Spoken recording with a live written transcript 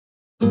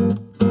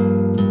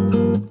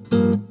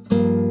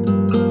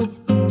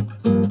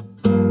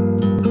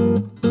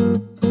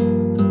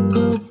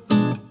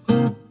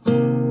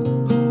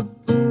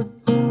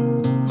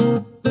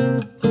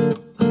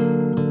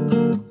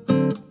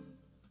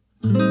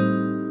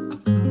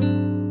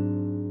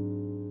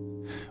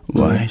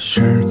my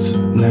shirt's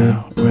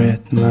now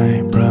red,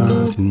 my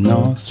blood,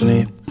 no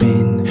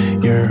sleeping.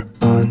 You're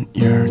on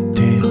your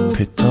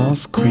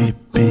tiptoes,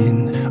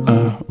 creeping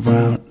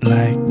around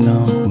like no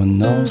one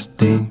knows.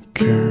 Think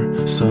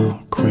you're so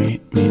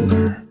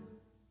criminal.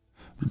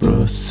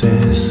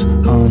 Bruises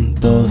on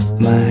both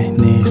my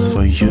knees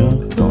for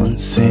you. Don't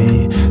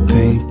say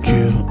thank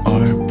you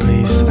or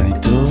please. I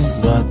do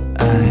what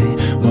I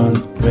want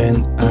when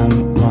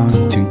I'm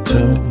wanting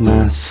to.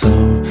 My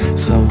soul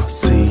so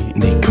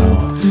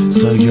cynical.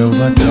 So you're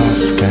a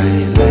tough guy,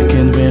 like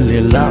a really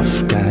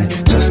love guy.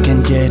 Just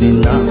can't get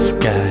enough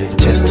guy,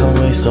 just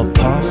always so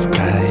puff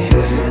guy.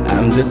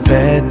 I'm the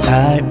bad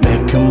type,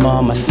 make your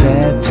mama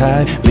sad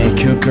type,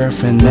 make your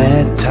girlfriend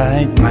mad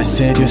type, my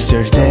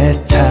seducer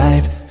that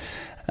type.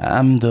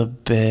 I'm the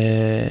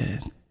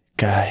bad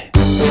guy.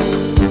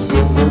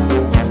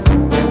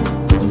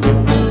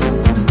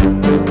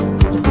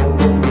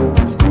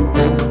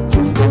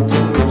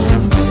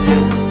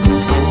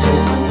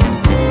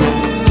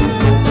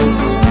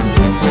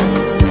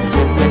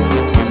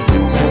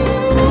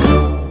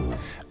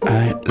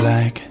 I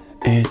like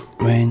it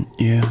when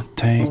you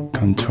take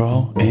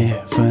control,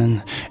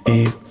 even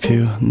if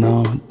you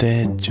know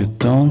that you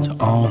don't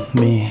own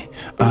me.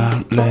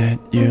 I'll let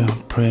you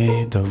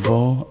play the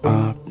role,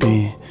 I'll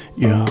be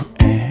your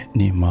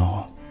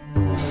animal.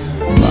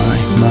 My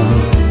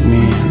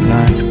mommy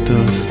likes to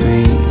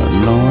sing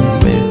along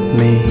with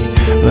me,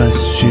 but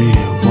she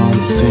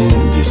won't sing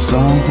this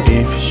song.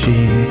 If she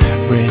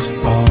reads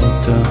all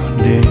the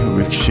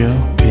lyrics,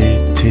 she'll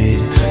pity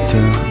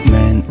the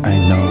man I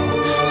know.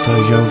 So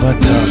you're a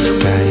tough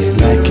guy,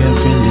 like a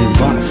really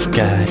rough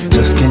guy.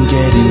 Just can't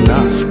get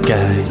enough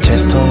guy,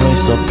 just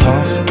always so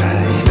puff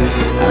guy.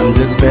 I'm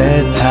the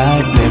bad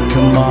type, make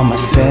your mama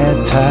sad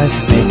type,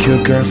 make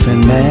your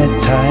girlfriend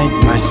mad type,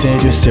 my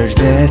seducer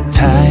that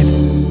type.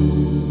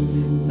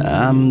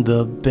 I'm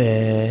the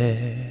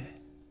bad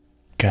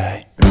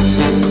guy.